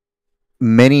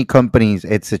many companies,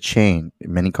 it's a chain.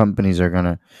 Many companies are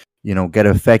gonna, get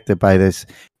affected by this,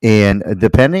 and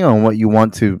depending on what you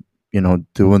want to,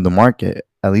 do in the market,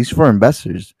 at least for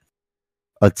investors,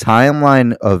 a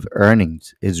timeline of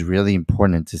earnings is really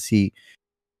important to see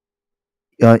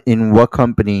in what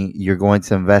company you're going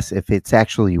to invest, if it's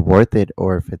actually worth it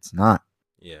or if it's not.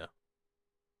 yeah,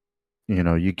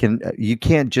 You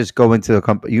can't just go into a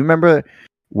company. You remember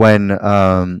when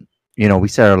we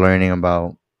started learning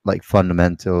about like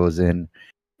fundamentals and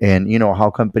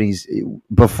how companies,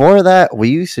 before that we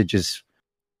used to just,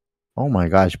 oh my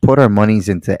gosh, put our monies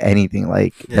into anything.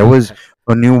 Like, there was yeah,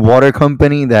 a new water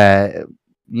company that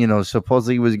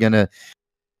supposedly was gonna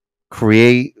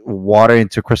create water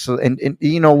into crystal, and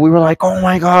we were like, oh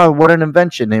my god, what an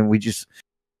invention. And we just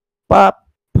pop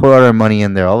put our money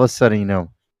in there. All of a sudden,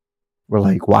 we're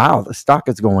like, wow, the stock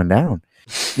is going down.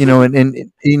 And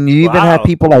you even had wow,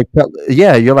 people like,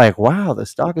 yeah, you're like, wow, the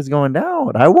stock is going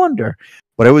down. I wonder.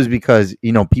 But it was because,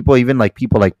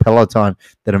 people like Peloton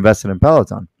that invested in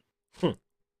Peloton.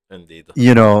 indeed,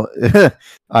 You know,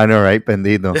 I know, right?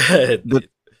 Bendido. But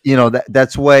indeed,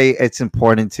 that's why it's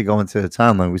important to go into the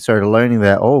timeline. We started learning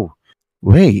that, oh,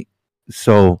 wait,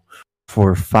 so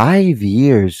for 5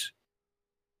 years,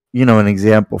 an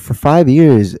example, for 5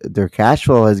 years, their cash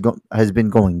flow has been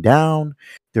going down.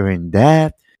 They're in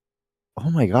debt. Oh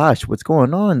my gosh, what's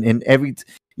going on? And every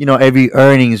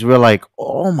earnings, we're like,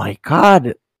 oh my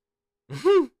god,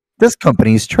 this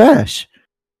company is trash.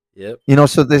 yep,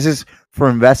 So this is for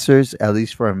investors, at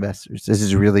least for investors. This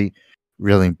is really,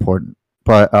 really important.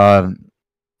 But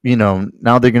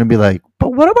now they're gonna be like, but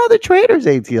what about the traders,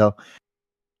 ATL?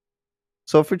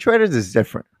 So for traders, it's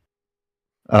different.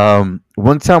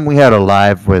 One time we had a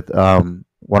live with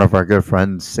one of our good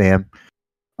friends, Sam.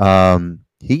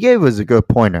 He gave us a good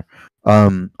pointer.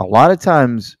 A lot of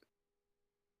times,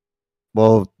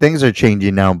 well, things are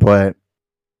changing now, but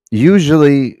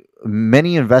usually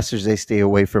many investors, they stay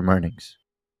away from earnings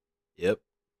yep,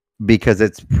 because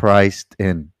it's priced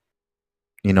in.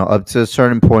 Up to a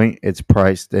certain point, it's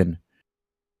priced in.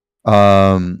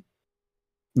 Um,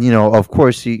 of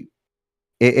course,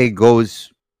 it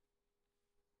goes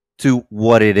to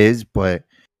what it is, but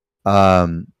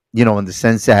in the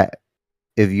sense that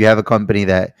if you have a company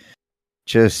that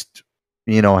just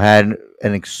had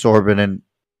an exorbitant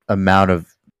amount of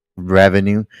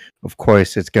revenue, of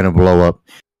course it's going to blow up.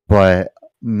 But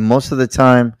most of the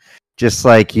time, just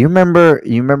like you remember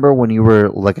when you were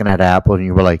looking at Apple and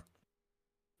you were like,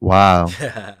 wow,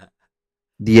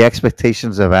 the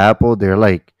expectations of Apple, they're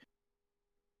like,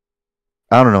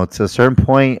 I don't know, to a certain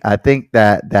point, I think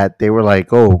that they were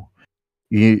like, oh,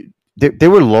 you they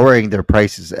were lowering their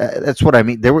prices. That's what I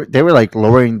mean. They were like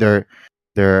lowering their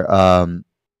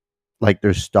like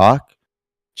their stock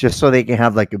just so they can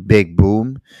have like a big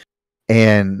boom.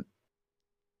 And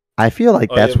I feel like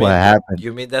Oh, you that's what mean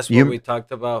happened. that's what You we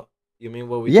talked about? You mean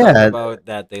what we talked yeah, about,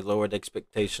 that they lowered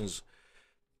expectations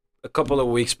a couple of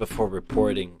weeks before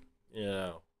reporting? You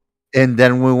know. and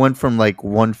then we went from like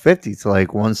 150 to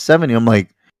like 170. I'm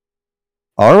like,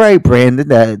 all right, Brandon,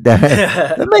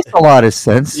 that makes a lot of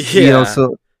sense. Yeah.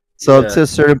 So Yeah. to a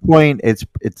certain point, it's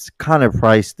kind of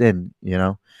priced in.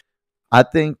 I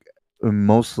think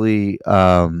mostly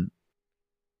a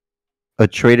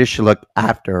trader should look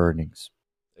after earnings.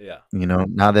 Yeah.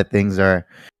 Now that things are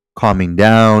calming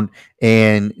down,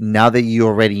 and now that you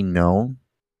already know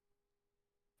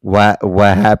what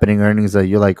happening earnings, that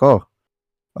you're like, oh,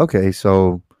 okay,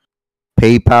 so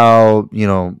PayPal,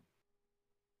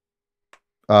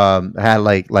 had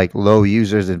like low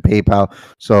users in PayPal.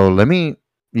 So let me,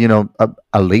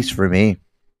 at least for me,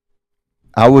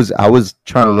 I was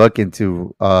trying to look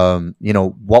into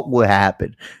what would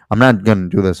happen. I'm not gonna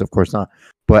do this, of course not.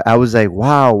 But I was like,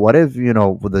 wow, what if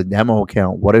with a demo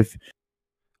account? What if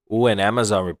Ooh, and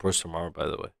Amazon reports tomorrow, by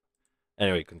the way.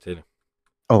 Anyway, continue.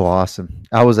 Oh, awesome.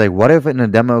 I was like, what if in a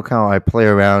demo account I play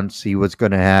around, see what's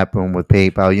gonna happen with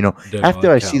PayPal? Demo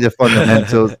After I see account. the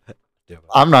fundamentals, Demo.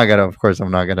 of course,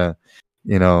 I'm not gonna,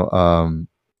 you know, um,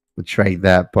 trade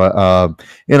that, but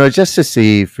just to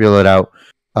see, feel it out,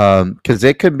 because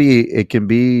it can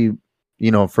be,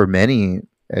 for many,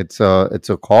 it's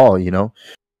a call,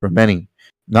 for many,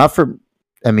 not for,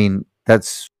 I mean,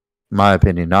 that's my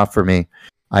opinion, not for me.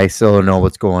 I still don't know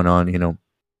what's going on,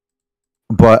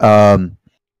 but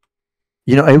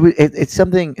it's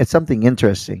something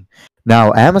interesting.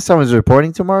 Now, Amazon is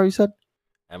reporting tomorrow. You said.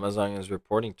 Amazon is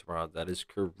reporting tomorrow. That is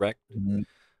correct. Mhm.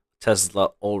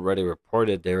 Tesla already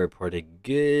reported. They reported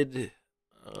good.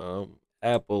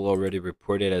 Apple already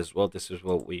reported as well. This is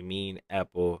what we mean.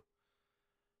 Apple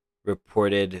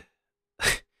reported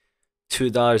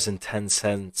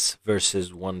 $2.10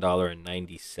 versus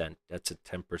 $1.90. That's a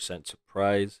 10%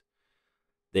 surprise.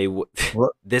 What?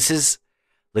 This is,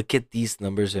 look at these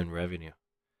numbers in revenue.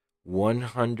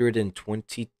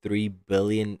 123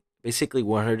 billion, basically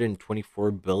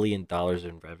 124 billion dollars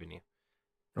in revenue.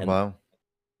 And Wow.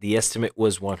 the estimate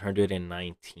was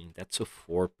 119. That's a They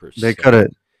 4%. could have.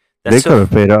 They That's a could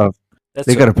have paid off. They that's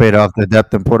could a have paid off the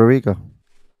debt in Puerto Rico.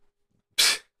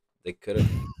 they could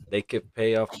have, they could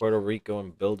pay off Puerto Rico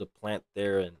and build a plant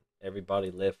there and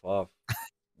everybody live off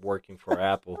working for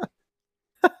Apple.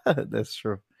 That's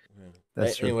true.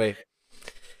 That's true. Anyway,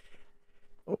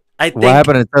 I What think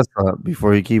happened in Tesla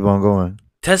before you keep on going?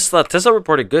 Tesla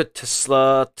reported good.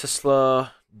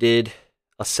 Tesla did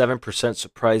a 7%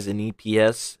 surprise in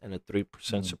EPS and a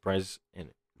 3% Mm. surprise in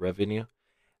revenue.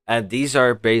 And these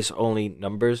are base only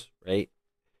numbers, right?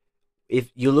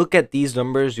 If you look at these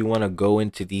numbers, you want to go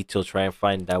into detail, try and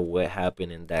find out what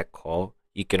happened in that call.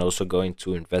 You can also go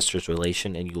into investors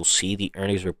relation and you'll see the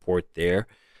earnings report there.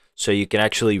 So you can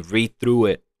actually read through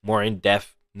it more in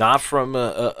depth, not from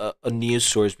a news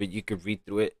source, but you can read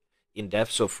through it in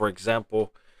depth. So, for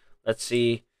example, let's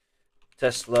see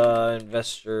Tesla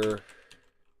investor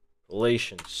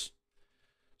relations.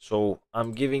 So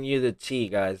I'm giving you the tea,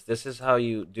 guys. This is how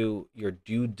you do your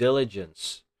due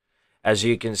diligence. As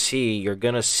you can see, you're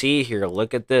gonna see here.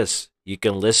 Look at this. You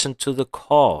can listen to the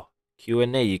call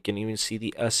Q&A. You can even see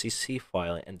the SEC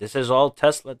filing, and this is all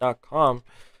Tesla.com.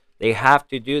 They have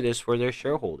to do this for their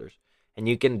shareholders, and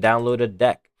you can download a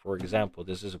deck. For example,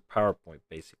 this is a PowerPoint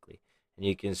basically, and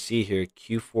you can see here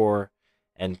Q4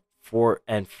 and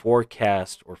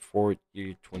forecast or for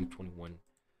year 2021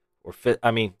 or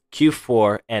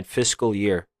Q4 and fiscal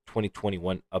year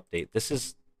 2021 update. This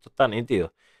is total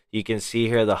nítido. You can see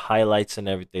here the highlights and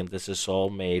everything. This is all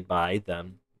made by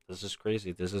them. This is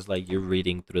crazy. This is like you're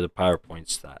reading through the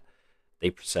PowerPoints that they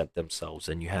present themselves,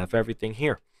 and you have everything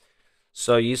here.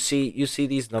 So you see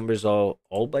these numbers all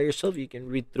by yourself. You can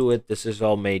read through it. This is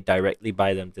all made directly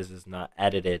by them. This is not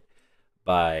edited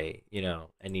by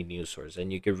any news source,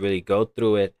 and you can really go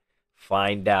through it,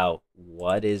 find out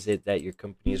what is it that your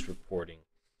company is reporting,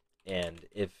 and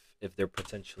if they're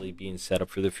potentially being set up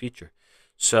for the future.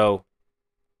 So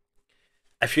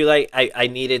I feel like I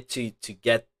needed to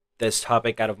get this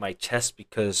topic out of my chest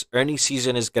because earnings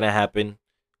season is gonna happen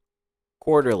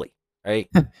quarterly, right?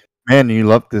 Man, you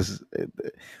love this.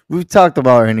 We've talked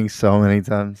about earnings so many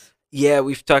times. Yeah,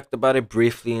 we've talked about it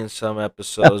briefly in some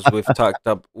episodes. We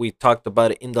talked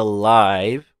about it in the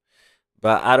live,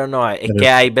 but I don't know. Es That que is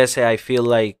hay veces I feel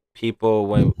like people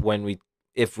when we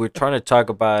if we're trying to talk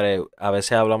about it, a veces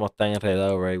hablamos tan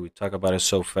enredado, right? We talk about it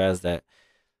so fast that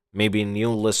maybe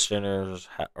new listeners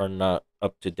are not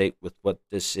up to date with what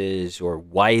this is, or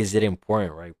why is it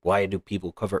important, right? Why do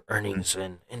people cover earnings,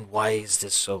 and why is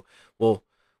this so? Well,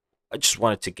 I just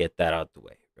wanted to get that out the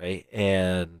way, right?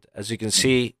 And as you can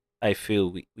see, I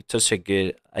feel we touched a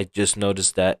good. I just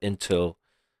noticed that Intel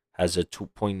has a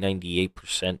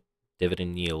 2.98%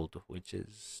 dividend yield, which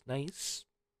is nice.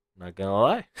 Not gonna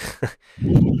lie.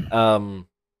 um,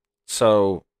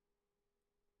 so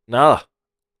nada,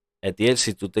 Etiel,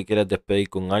 si tú te quieres despedir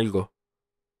con algo,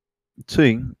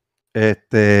 Sí,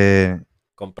 este,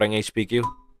 compren HPQ.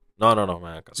 No, no, no, me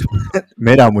hagas caso.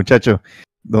 mira, muchacho,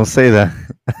 don't say that.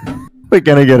 We're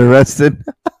gonna get arrested.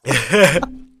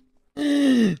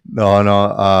 No,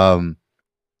 no.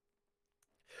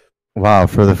 Wow,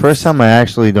 for the first time, I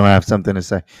actually don't have something to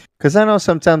say because I know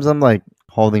sometimes I'm like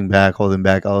holding back. All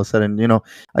of a sudden,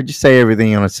 I just say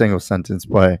everything in a single sentence.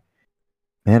 But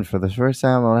man, for the first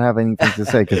time, I don't have anything to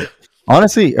say because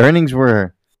honestly, earnings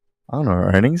were I don't know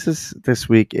earnings this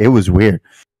week. It was weird.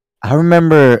 I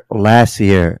remember last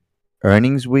year,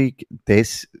 earnings week,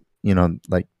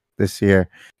 like this year,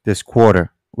 this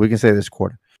quarter, we can say this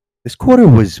quarter. This quarter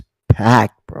was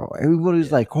packed, bro. Everybody was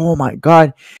Yeah. like, oh my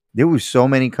God. There was so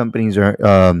many companies are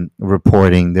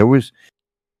reporting. There was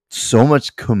so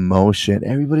much commotion.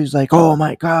 Everybody's like, oh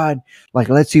my God. Like,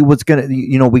 let's see what's going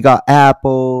to, we got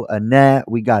Apple, a net,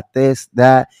 we got this,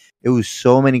 that. It was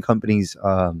so many companies.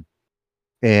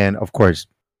 And of course,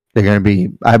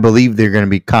 I believe they're going to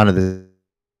be kind of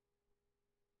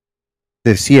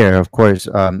this year, of course,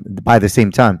 by the same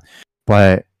time.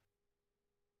 But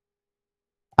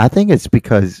I think it's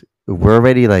because we're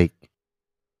already like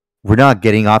we're not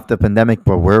getting off the pandemic,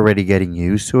 but we're already getting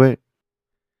used to it.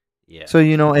 Yeah. So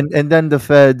and then the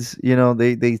feds,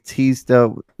 they teased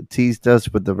us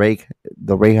with the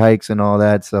rate hikes and all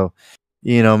that. So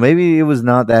maybe it was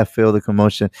not that feel the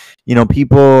commotion.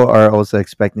 People are also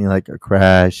expecting like a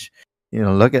crash.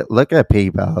 Look at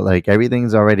PayPal. Like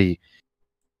everything's already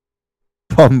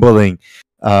fumbling.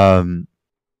 Um,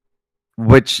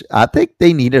 which I think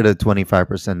they needed a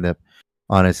 25% dip,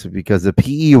 honestly, because the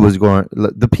PE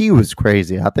was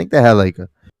crazy. I think they had like a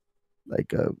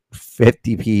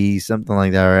 50 PE, something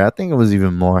like that. Right? I think it was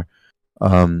even more.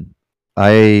 Um,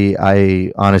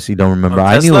 I honestly don't remember. On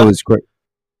I knew it Tesla? was great.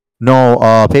 No,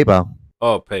 PayPal.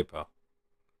 Oh, PayPal.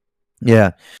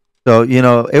 Yeah. So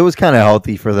it was kind of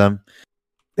healthy for them.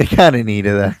 They kind of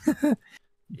needed that.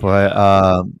 But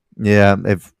Yeah.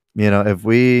 yeah,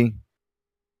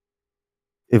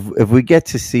 if we get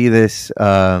to see this,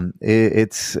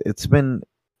 it's been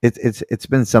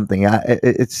something.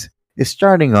 It's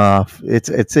starting off.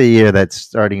 It's a year that's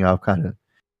starting off kind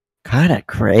of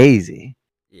crazy.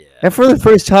 And for the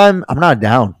first time, I'm not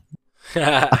down.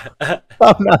 Yeah.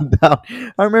 I'm not down.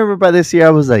 I remember by this year,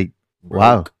 I was like,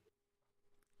 wow, Broke.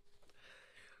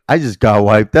 I just got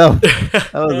wiped out.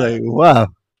 I was like, wow,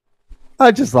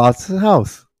 I just lost the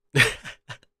house.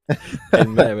 El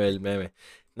meme.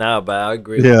 No, but I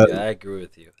agree with Yeah, you. I agree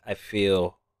with you. I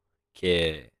feel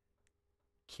que,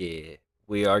 que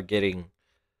we are getting,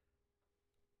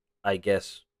 I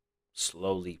guess,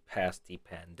 slowly past the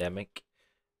pandemic,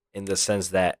 in the sense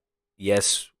that,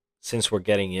 yes, since we're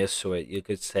getting used to it, you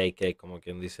could say que, como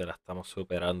quien dice, la estamos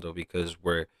superando, because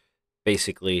we're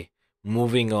basically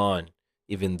moving on,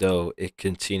 even though it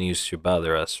continues to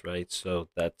bother us, right? So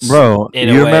that's, bro. in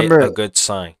a You way, remember a good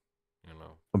sign, you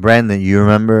know? Brandon? You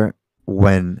remember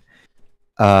when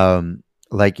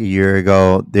like a year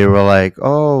ago they were like,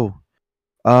 oh,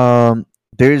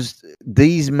 there's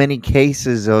these many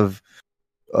cases of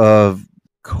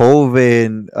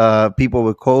COVID, people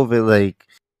with COVID,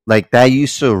 like that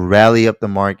used to rally up the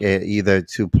market either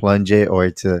to plunge it or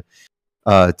to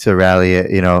rally it.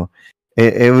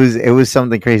 It was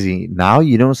something crazy. Now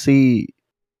you don't see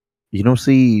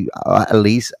at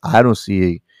least I don't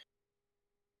see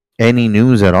any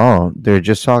news at all. They're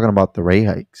just talking about the rate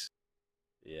hikes,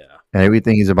 Yeah. and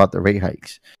everything is about the rate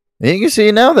hikes. And you can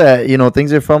see now that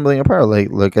things are fumbling apart. Like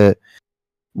look at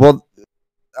well,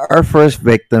 our first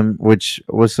victim, which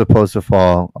was supposed to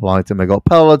fall a long time ago,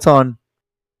 Peloton.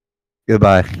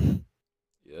 Goodbye.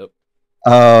 Yep.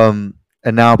 And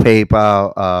now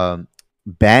PayPal.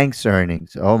 Banks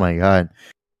earnings. Oh my god,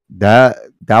 that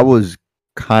was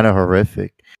kind of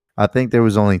horrific. I think there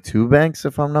was only two banks,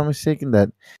 if I'm not mistaken, that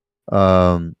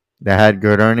had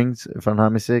good earnings, if I'm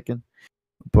not mistaken.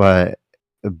 But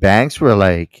the banks were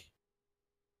like,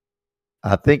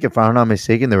 I think if I'm not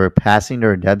mistaken, they were passing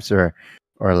their debts or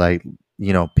like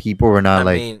people were not I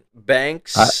like mean,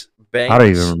 I I don't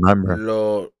even remember.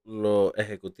 los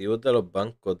ejecutivos de los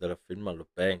bancos, de la firma, los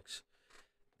banks,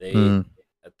 they, Mm,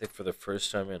 I think for the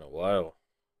first time in a while,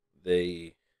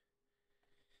 they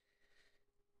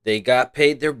They got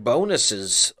paid their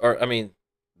bonuses, or I mean,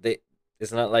 they.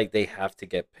 It's not like they have to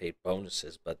get paid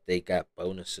bonuses, but they got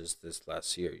bonuses this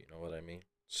last year. You know what I mean?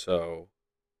 So,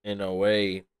 in a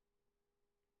way,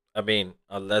 I mean,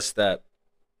 unless that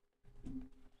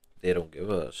they don't give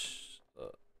us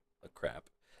a crap,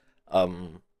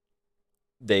 um,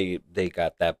 they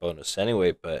got that bonus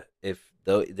anyway. But if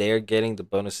they are getting the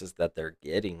bonuses that they're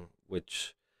getting,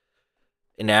 which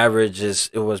in average is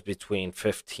it was between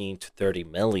 15 to 30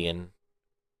 million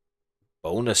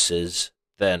bonuses,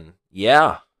 then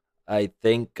yeah, I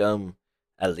think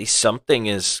at least something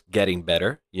is getting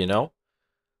better, you know?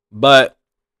 But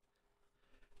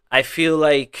I feel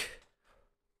like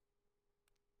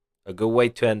a good way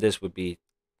to end this would be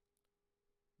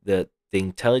the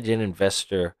intelligent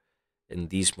investor in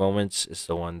these moments is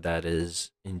the one that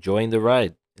is enjoying the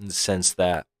ride in the sense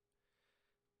that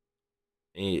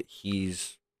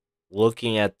he's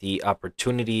looking at the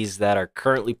opportunities that are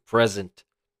currently present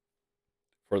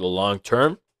for the long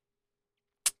term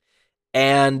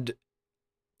and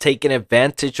taking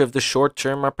advantage of the short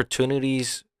term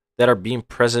opportunities that are being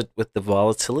present with the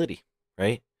volatility,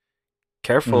 right?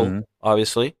 Careful, Mm-hmm.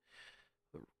 obviously,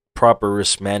 proper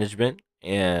risk management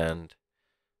and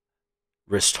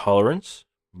risk tolerance,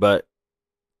 but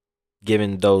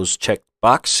given those checked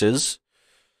boxes,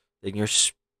 then you're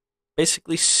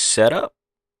basically set up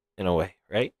in a way,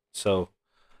 right? So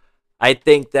I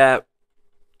think that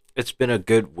it's been a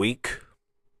good week.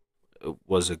 It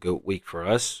was a good week for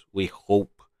us. We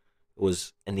hope it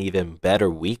was an even better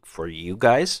week for you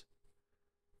guys.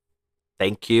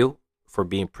 Thank you for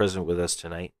being present with us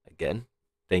tonight again.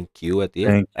 Thank you, Atia,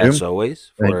 Thank as you.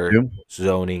 always, Thank for you.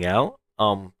 zoning out.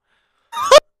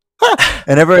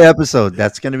 And every episode,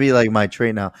 that's gonna be like my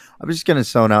trait now. I'm just gonna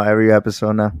zone out every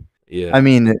episode now. I Yeah,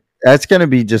 mean, that's gonna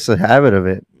be just a habit of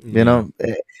it. You yeah. know,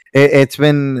 it's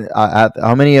been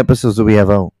how many episodes do we have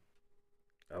out?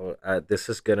 This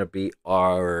is gonna be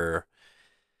our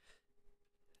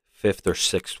fifth or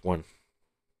sixth one.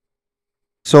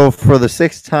 So for the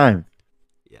sixth time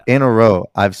Yeah, in a row,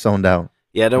 I've zoned out,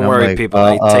 yeah. and Don't I'm worry, like, people.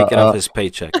 I take it off his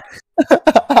paycheck.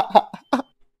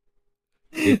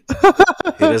 He he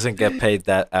doesn't get paid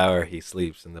that hour he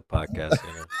sleeps in the podcast.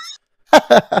 You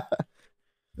know.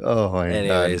 Oh my god!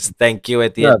 Anyways, thank you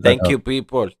at the Wrap end. it Thank up. you,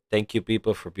 people. Thank you,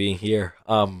 people, for being here.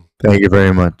 Thank you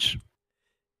very much.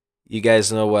 You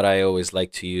guys know what I always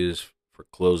like to use for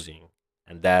closing,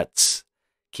 and that's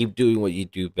keep doing what you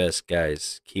do best,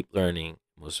 guys. Keep learning.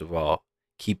 Most of all,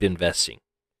 keep investing.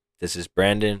 This is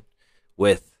Brandon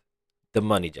with the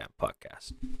Money Jam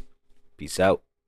Podcast. Peace out.